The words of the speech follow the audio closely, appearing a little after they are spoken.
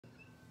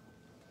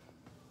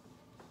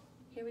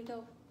Here we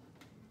go.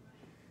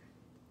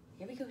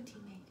 Here we go,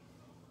 teammate.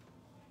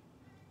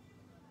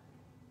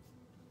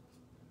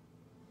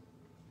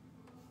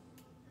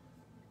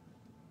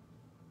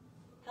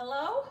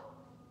 Hello?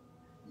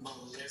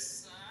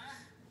 Melissa,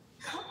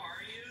 how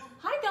are you?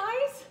 Hi,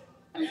 guys.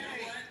 You know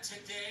what?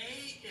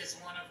 Today is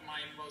one of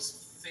my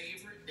most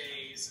favorite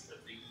days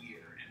of the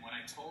year. And when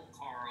I told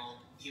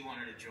Carl, he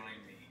wanted to join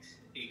me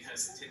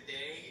because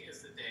today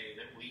is the day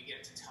that we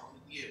get to tell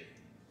you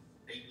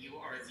that you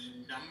are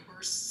the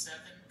number 7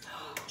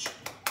 coach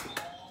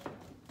all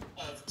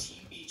of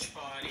Team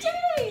Beachbody.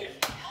 Yay!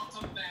 And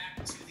welcome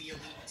back to the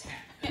Elite 10.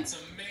 That's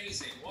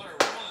amazing. What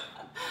a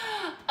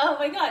run. Oh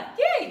my God,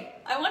 yay!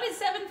 I wanted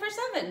 7 for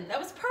 7. That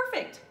was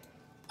perfect.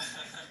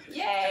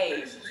 Yay!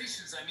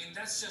 Congratulations. I mean,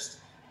 that's just,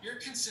 your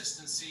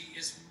consistency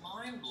is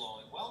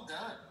mind-blowing. Well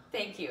done.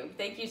 Thank you.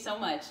 Thank you so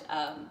much.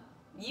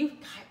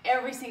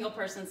 Every single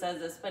person says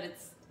this, but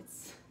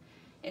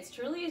it's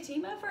truly a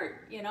team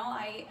effort. You know,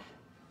 I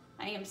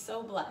am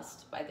so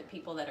blessed by the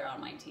people that are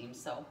on my team.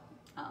 So,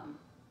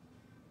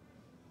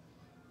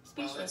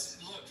 speechless.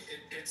 Well,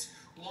 it's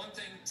one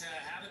thing to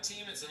have a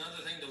team. It's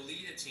another thing to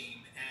lead a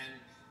team, and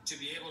to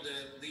be able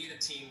to lead a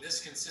team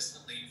this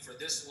consistently for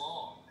this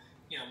long.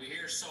 You know, we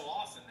hear so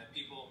often that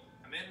people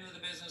come into the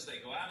business, they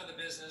go out of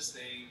the business,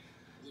 they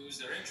lose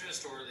their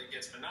interest, or it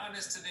gets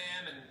monotonous to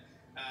them,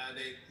 and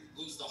they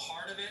lose the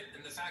heart of it.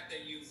 And the fact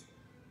that you've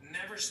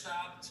never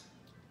stopped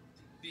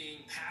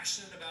being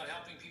passionate about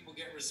helping people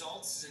get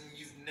results, and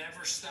you've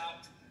never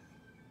stopped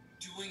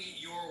doing it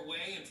your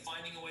way and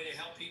finding a way to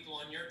help people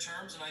on your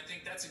terms. And I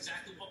think that's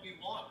exactly what we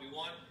want. We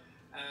want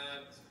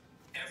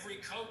every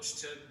coach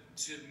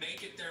to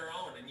make it their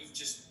own, and you've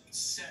just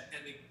set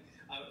an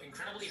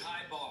incredibly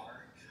high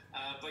bar,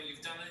 but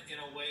you've done it in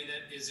a way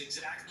that is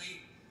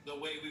exactly the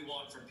way we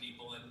want from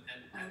people,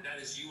 and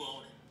that is you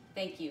own it.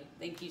 Thank you.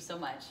 Thank you so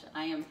much.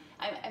 I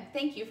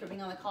thank you for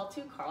being on the call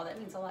too, Carl. That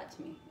means a lot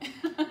to me.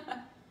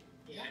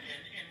 Yeah,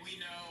 and we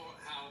know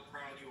how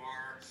proud you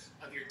are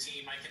of your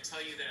team. I can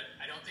tell you that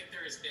I don't think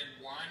there has been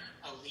one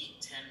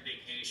Elite 10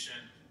 vacation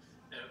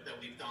that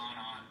we've gone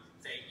on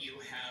that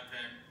you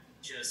haven't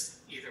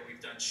just, either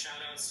we've done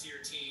shout outs to your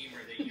team,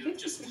 or that you've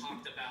just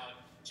talked about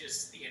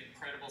just the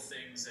incredible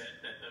things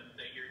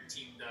that your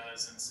team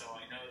does. And so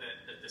I know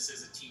that this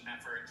is a team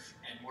effort,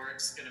 and we're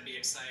going to be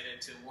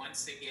excited to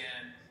once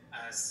again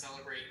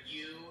celebrate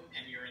you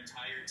and your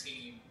entire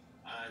team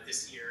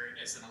this year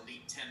as an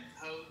Elite 10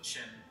 coach.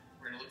 And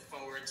we're going to look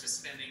forward to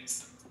spending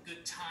some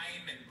good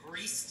time in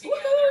Greece together.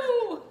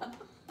 Woohoo!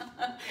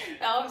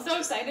 Oh, I'm so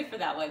excited for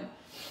that one.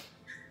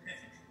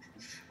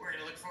 We're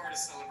going to look forward to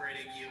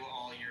celebrating you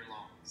all year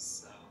long.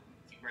 So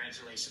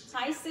congratulations.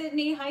 Hi,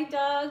 Sydney. Hi,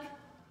 Doug.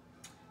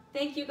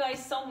 Thank you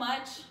guys so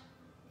much.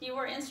 You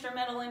were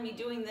instrumental in me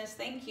doing this.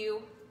 Thank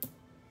you.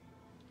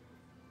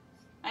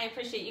 I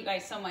appreciate you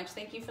guys so much.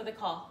 Thank you for the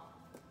call.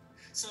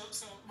 So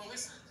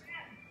Melissa,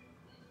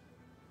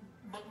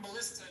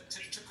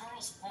 to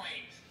Carl's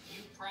point,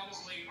 you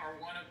probably are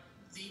one of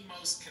the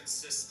most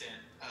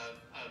consistent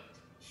of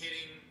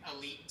hitting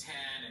Elite 10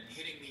 and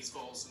hitting these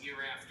goals year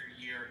after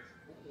year.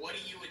 What do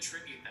you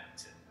attribute that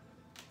to?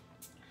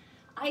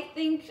 I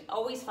think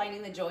always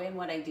finding the joy in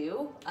what I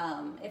do.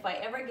 If I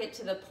ever get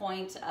to the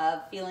point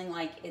of feeling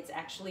like it's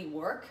actually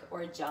work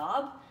or a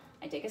job,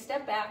 I take a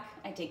step back,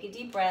 I take a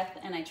deep breath,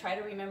 and I try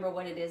to remember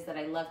what it is that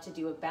I love to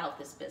do about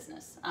this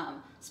business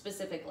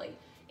specifically.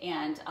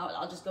 And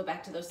I'll just go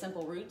back to those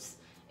simple roots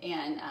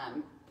and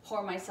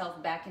pour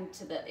myself back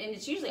into and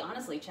it's usually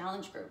honestly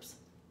challenge groups.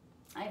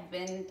 I've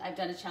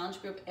done a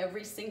challenge group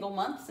every single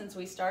month since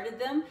we started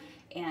them,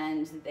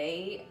 and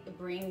they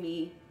bring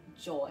me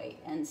joy.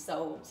 And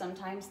so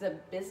sometimes the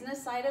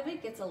business side of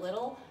it gets a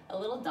little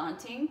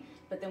daunting,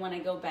 but then when I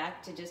go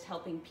back to just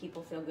helping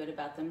people feel good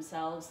about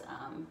themselves,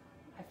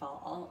 I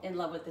fall in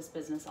love with this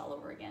business all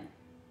over again.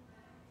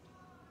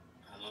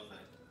 I love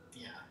that.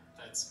 Yeah,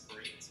 that's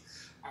great.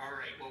 All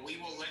right, well, we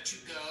will let you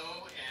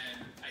go,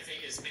 and I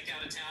think, is Mick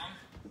out of town?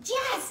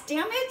 Yes,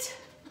 damn it!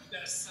 You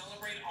gotta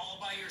celebrate all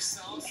by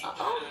yourself,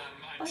 Oh,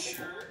 but I'm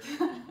sure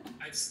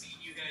I've seen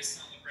you guys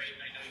celebrate,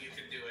 and I know you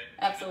can do it.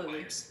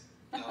 Absolutely. So,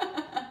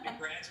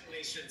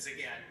 congratulations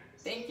again.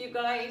 Thank you,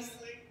 guys.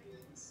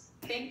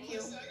 Thank you.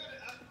 Melissa,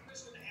 I'm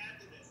just going to add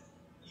to this.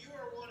 You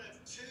are one of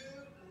 2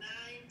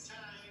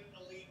 9-time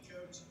elite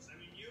coaches. I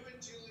mean, you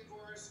and Julie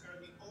Boris are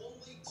the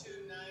only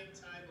 2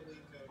 9-time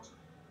elite coaches.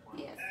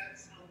 Yes.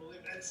 That's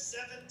unbelievable. And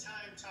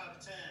 7-time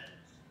top 10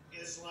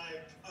 is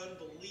like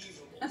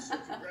unbelievable. So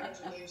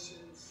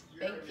congratulations.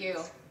 Thank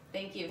you.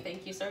 Thank you.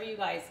 Thank you. So are you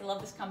guys. I love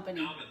this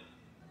company. All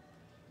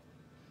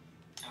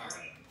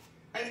right.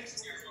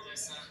 Thanks,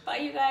 Melissa. Bye,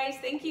 you guys.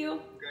 Thank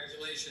you.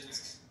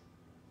 Congratulations.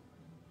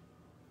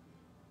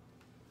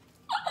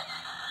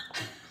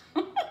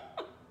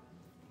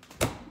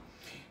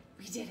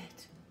 We did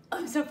it.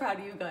 I'm so proud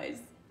of you guys.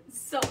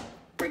 So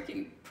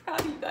freaking proud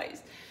of you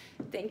guys.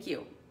 Thank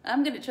you.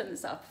 I'm going to turn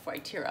this off before I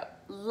tear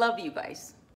up. Love you guys.